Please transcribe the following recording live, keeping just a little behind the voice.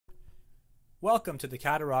Welcome to the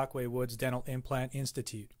Cataraqui Woods Dental Implant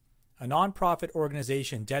Institute, a nonprofit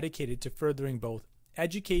organization dedicated to furthering both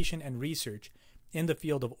education and research in the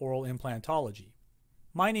field of oral implantology.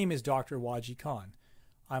 My name is Dr. Waji Khan.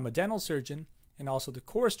 I'm a dental surgeon and also the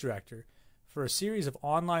course director for a series of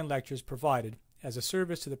online lectures provided as a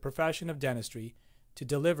service to the profession of dentistry to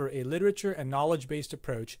deliver a literature and knowledge-based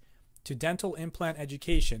approach to dental implant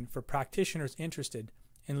education for practitioners interested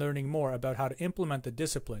in learning more about how to implement the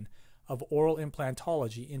discipline of oral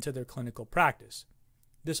implantology into their clinical practice.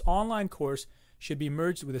 This online course should be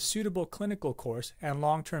merged with a suitable clinical course and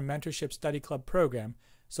long-term mentorship study club program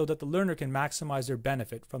so that the learner can maximize their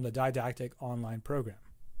benefit from the didactic online program.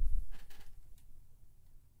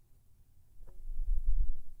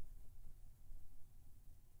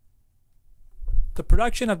 The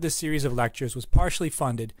production of this series of lectures was partially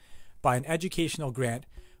funded by an educational grant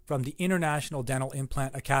from the International Dental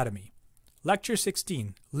Implant Academy. Lecture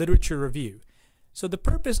 16, Literature Review. So the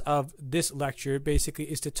purpose of this lecture basically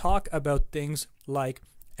is to talk about things like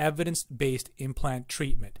evidence-based implant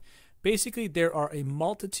treatment. Basically, there are a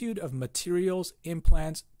multitude of materials,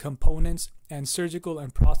 implants, components, and surgical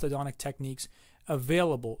and prosthodontic techniques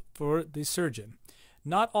available for the surgeon.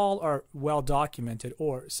 Not all are well documented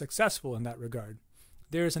or successful in that regard.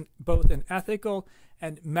 There is both an ethical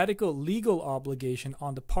and medical legal obligation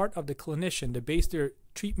on the part of the clinician to base their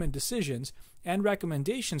treatment decisions and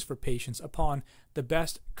recommendations for patients upon the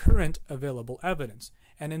best current available evidence.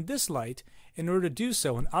 And in this light, in order to do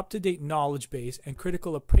so, an up-to-date knowledge base and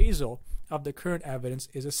critical appraisal of the current evidence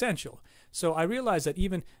is essential. So I realize that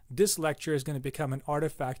even this lecture is going to become an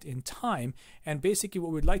artifact in time, and basically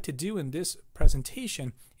what we'd like to do in this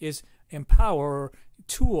presentation is empower or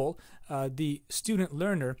tool the student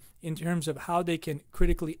learner in terms of how they can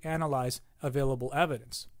critically analyze available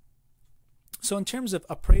evidence. So in terms of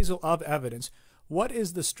appraisal of evidence, what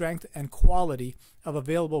is the strength and quality of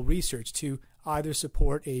available research to either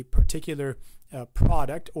support a particular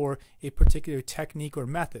product or a particular technique or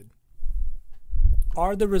method?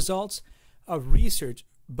 Are the results of research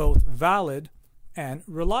both valid and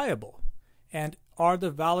reliable? And are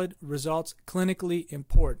the valid results clinically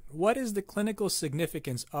important? What is the clinical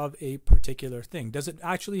significance of a particular thing? Does it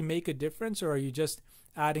actually make a difference, or are you just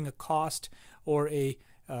adding a cost or a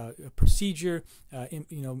procedure,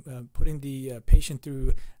 putting the patient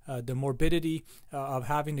through the morbidity of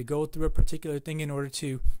having to go through a particular thing in order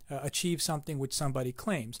to achieve something which somebody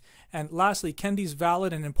claims? And lastly, can these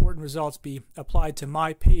valid and important results be applied to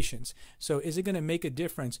my patients? So is it going to make a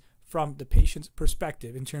difference from the patient's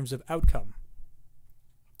perspective in terms of outcome?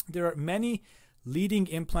 There are many leading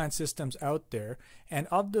implant systems out there, and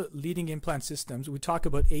of the leading implant systems, we talk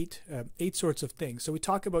about eight sorts of things. So we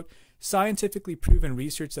talk about scientifically proven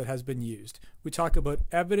research that has been used. We talk about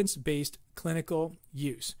evidence-based clinical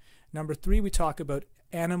use. Number 3, we talk about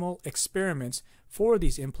animal experiments for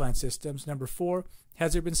these implant systems. Number 4,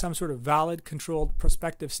 has there been some sort of valid, controlled,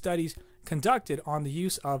 prospective studies conducted on the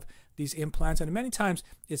use of these implants? And many times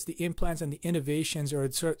it's the implants and the innovations, or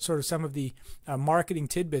it's sort of some of the marketing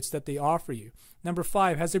tidbits that they offer you. Number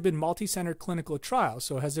 5, has there been multi-center clinical trials?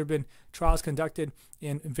 So has there been trials conducted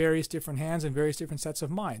in various different hands and various different sets of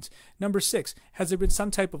minds? Number 6, has there been some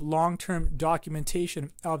type of long-term documentation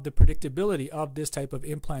of the predictability of this type of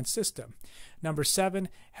implant system? Number 7,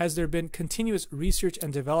 has there been continuous research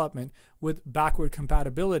and development with backward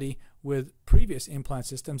compatibility with previous implant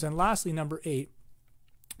systems? And lastly, number 8,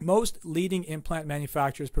 most leading implant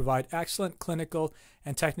manufacturers provide excellent clinical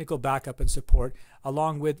and technical backup and support,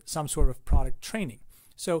 along with some sort of product training.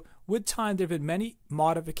 So with time, there have been many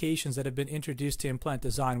modifications that have been introduced to implant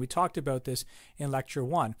design. We talked about this in Lecture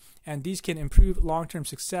 1, and these can improve long-term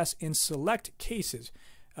success in select cases.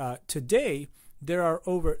 Today, there are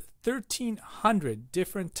over 1,300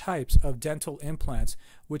 different types of dental implants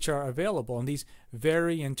which are available, and these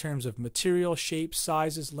vary in terms of material, shape,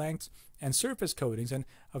 sizes, lengths, and surface coatings, and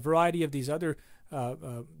a variety of these other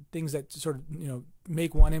things that sort of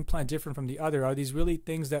make one implant different from the other. Are these really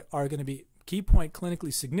things that are going to be key point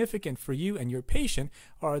clinically significant for you and your patient,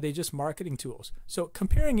 or are they just marketing tools? So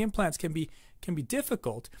comparing implants can be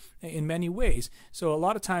difficult in many ways. So a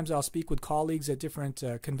lot of times I'll speak with colleagues at different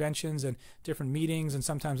conventions and different meetings, and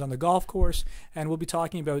sometimes on the golf course, and we'll be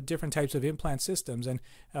talking about different types of implant systems and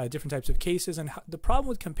different types of cases. And the problem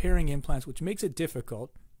with comparing implants, which makes it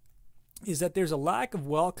difficult, is that there's a lack of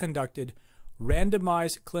well-conducted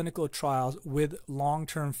randomized clinical trials with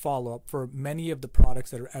long-term follow-up for many of the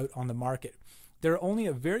products that are out on the market. There are only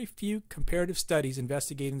a very few comparative studies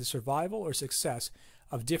investigating the survival or success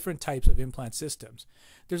of different types of implant systems.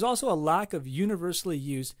 There's also a lack of universally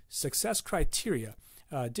used success criteria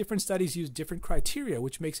Different studies use different criteria,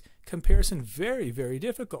 which makes comparison very, very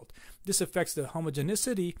difficult. This affects the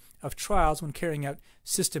homogeneity of trials when carrying out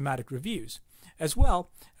systematic reviews. As well,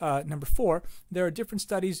 number 4, there are different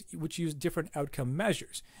studies which use different outcome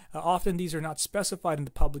measures. Often these are not specified in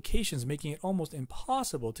the publications, making it almost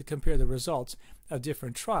impossible to compare the results of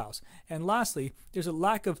different trials. And lastly, there's a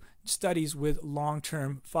lack of studies with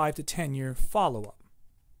long-term 5 to 10-year follow-up.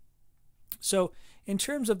 So in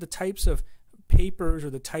terms of the types of papers or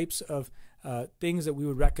the types of things that we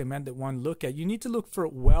would recommend that one look at, you need to look for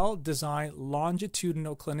well-designed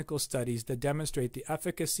longitudinal clinical studies that demonstrate the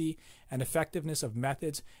efficacy and effectiveness of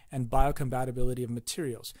methods and biocompatibility of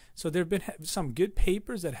materials. So there have been some good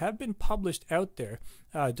papers that have been published out there.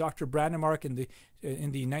 Dr. Brandemark in the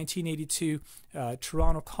 1982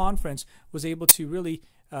 Toronto conference was able to really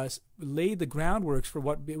lay the groundwork for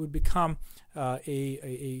what it would become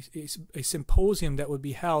a symposium that would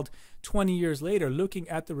be held 20 years later, looking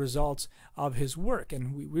at the results of his work.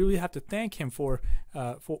 And we really have to thank him for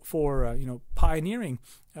pioneering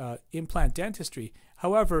implant dentistry.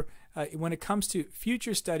 However, when it comes to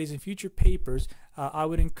future studies and future papers, I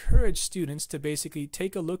would encourage students to basically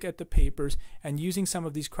take a look at the papers, and using some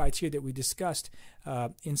of these criteria that we discussed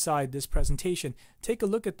inside this presentation, take a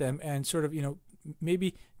look at them and sort of,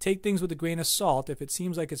 maybe take things with a grain of salt. If it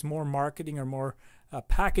seems like it's more marketing or more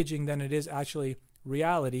packaging than it is actually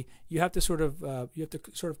reality, you have to sort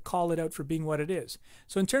of call it out for being what it is.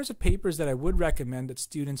 So in terms of papers that I would recommend that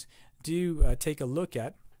students do take a look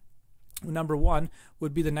at, number 1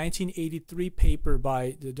 would be the 1983 paper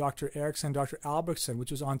by Dr. Erickson and Dr. Albrechtsen,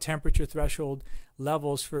 which was on temperature threshold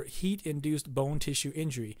levels for heat-induced bone tissue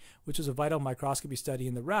injury, which was a vital microscopy study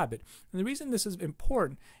in the rabbit. And the reason this is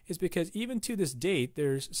important is because even to this date,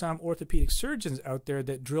 there's some orthopedic surgeons out there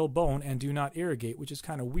that drill bone and do not irrigate, which is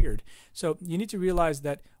kind of weird. So you need to realize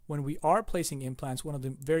that when we are placing implants, one of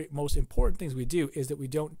the very most important things we do is that we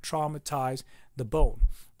don't traumatize the bone.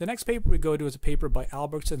 The next paper we go to is a paper by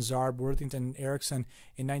Albrechtsen, Zarb, Worthington, and Erickson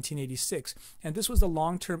in 1986. And this was the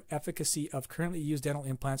long-term efficacy of currently used dental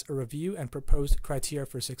implants, a review and proposed criteria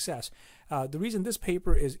for success. The reason this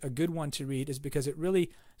paper is a good one to read is because it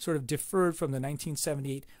really sort of differed from the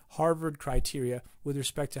 1978 Harvard criteria with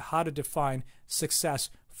respect to how to define success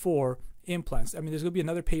for implants. I mean, there's going to be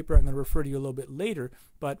another paper I'm going to refer to you a little bit later,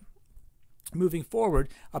 but moving forward,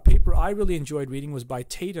 a paper I really enjoyed reading was by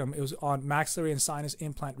Tatum. It was on maxillary and sinus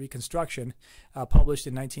implant reconstruction, published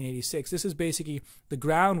in 1986. This is basically the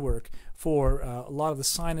groundwork for a lot of the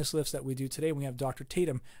sinus lifts that we do today. We have Dr.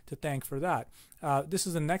 Tatum to thank for that. This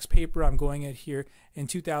is the next paper I'm going at here in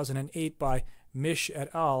 2008 by Mish et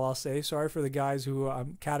al. I'll say, sorry for the guys who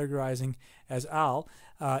I'm categorizing as al,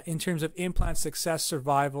 in terms of implant success,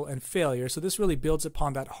 survival, and failure. So this really builds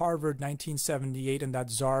upon that Harvard 1978 and that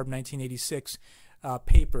Zarb 1986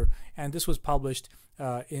 paper, and this was published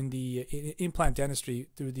in implant dentistry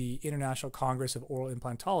through the International Congress of Oral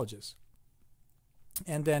Implantologists.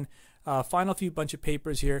 And then final few bunch of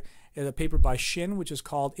papers here is a paper by Shin, which is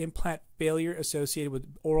called Implant Failure Associated with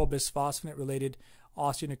Oral Bisphosphonate Related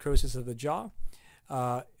Osteonecrosis of the Jaw.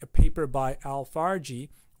 A paper by Al-Farji,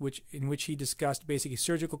 in which he discussed basically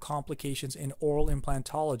surgical complications in oral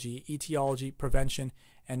implantology, etiology, prevention,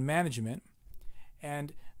 and management.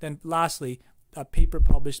 And then lastly, a paper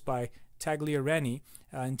published by Tagliarenni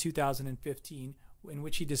in 2015, in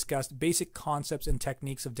which he discussed basic concepts and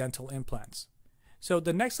techniques of dental implants. So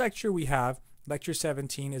the next lecture we have, lecture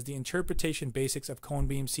 17, is the interpretation basics of cone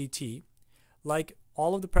beam CT. Like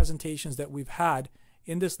all of the presentations that we've had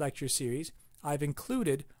in this lecture series, I've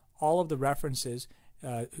included all of the references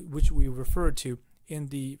which we referred to in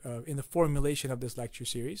the formulation of this lecture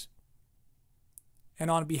series.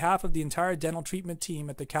 And on behalf of the entire dental treatment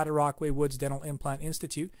team at the Cataraqui Woods Dental Implant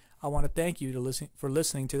Institute, I want to thank you for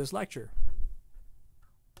listening to this lecture.